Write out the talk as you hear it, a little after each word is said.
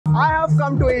I have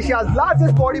come to Asia's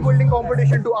largest bodybuilding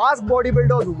competition to ask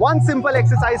bodybuilders one simple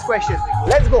exercise question.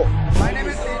 Let's go. My name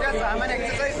is Tejas. I'm an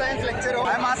exercise science lecturer.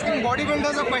 I'm asking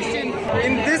bodybuilders a question.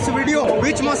 In this video,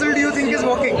 which muscle do you think is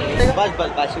working?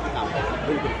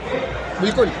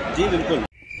 बिल्कुल जी बिल्कुल.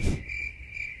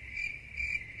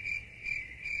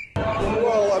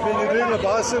 Well, I mean, you're doing a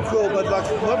bicep curl, but like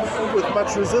not with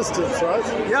much resistance,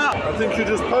 right? Yeah. I think you're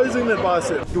just posing that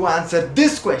bicep. To answer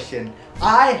this question,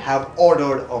 I have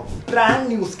ordered a brand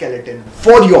new skeleton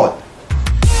for you all.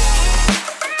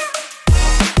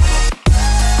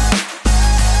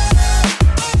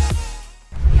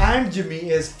 And Jimmy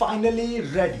is finally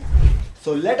ready.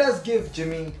 So let us give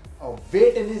Jimmy a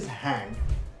weight in his hand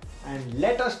and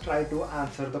let us try to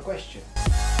answer the question.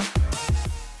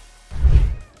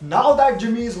 Now that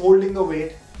Jimmy is holding the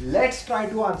weight, let's try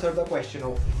to answer the question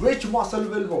of which muscle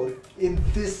will hold in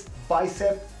this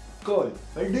bicep curl.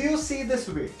 Well, do you see this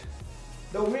weight?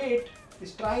 The weight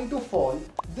is trying to fall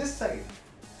this side.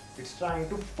 It's trying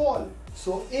to fall.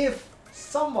 So if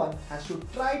someone has to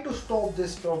try to stop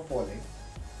this from falling,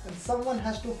 then someone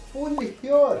has to pull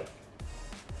here.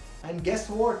 And guess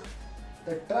what?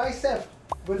 The tricep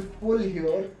will pull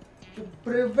here to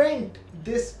prevent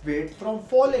this weight from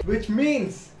falling, which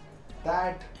means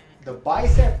that the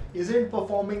bicep isn't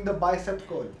performing the bicep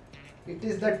curl. It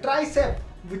is the tricep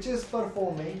which is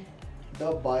performing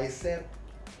the bicep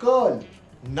curl.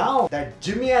 Now that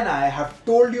Jimmy and I have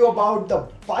told you about the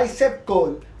bicep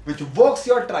curl which works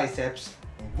your triceps,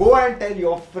 go and tell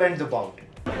your friends about it.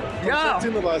 Yeah,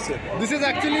 In the bicep. this is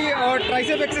actually a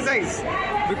tricep exercise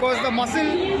because the muscle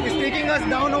is taking us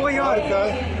down over here.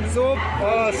 Okay. So,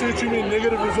 I see what you mean,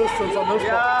 negative resistance on this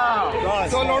yeah. one.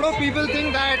 Nice. So a lot of people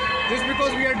think that just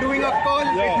because we are doing a curl,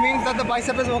 Yeah. it means that the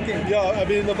bicep is working. Yeah, I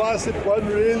mean, the bicep won't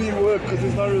really work because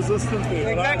there's no resistance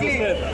there. But I Exactly. understand.